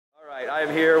I'm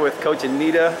here with Coach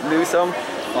Anita Newsom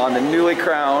on the newly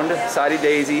crowned Soddy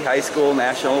Daisy High School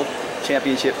National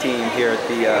Championship team here at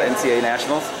the NCA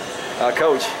Nationals.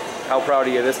 Coach, how proud are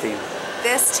you of this team?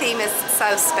 This team is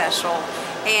so special,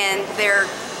 and their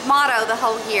motto the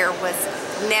whole year was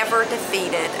never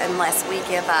defeated unless we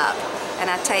give up. And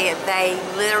I tell you, they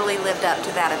literally lived up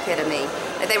to that epitome.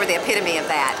 They were the epitome of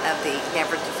that, of the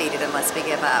never defeated unless we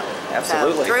give up.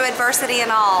 Absolutely. So, through adversity and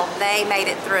all, they made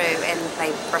it through and they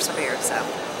persevered. So.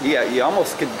 Yeah, you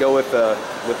almost could go with the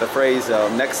phrase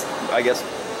next, I guess,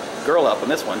 girl up on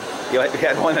this one. You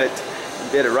had one that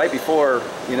did it right before,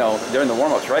 during the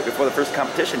warm-ups, right before the first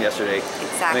competition yesterday.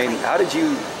 Exactly. I mean, how did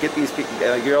you get these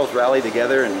girls rally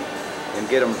together and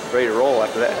get them ready to roll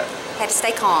after that? Had to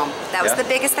stay calm. That was the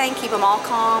biggest thing, keep them all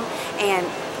calm. And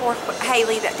poor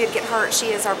Haley that did get hurt, she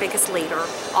is our biggest leader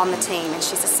on the team, and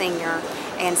she's a senior.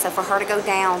 And so for her to go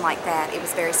down like that, it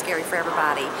was very scary for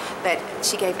everybody. But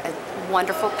she gave a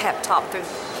wonderful pep talk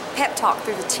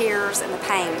through the tears and the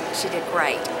pain. She did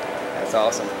great. That's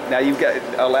awesome. Now you've got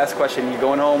a last question. You're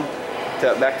going home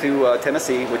back to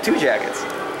Tennessee with 2 jackets.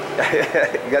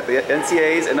 You got the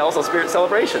NCAs and also Spirit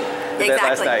Celebration. Exactly.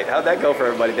 Last night. How'd that go for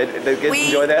everybody? Did the kids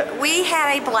enjoy that? We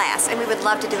had a blast, and we would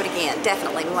love to do it again.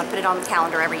 Definitely. We want to put it on the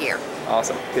calendar every year.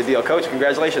 Awesome. Good deal. Coach,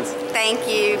 congratulations. Thank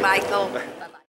you, Michael.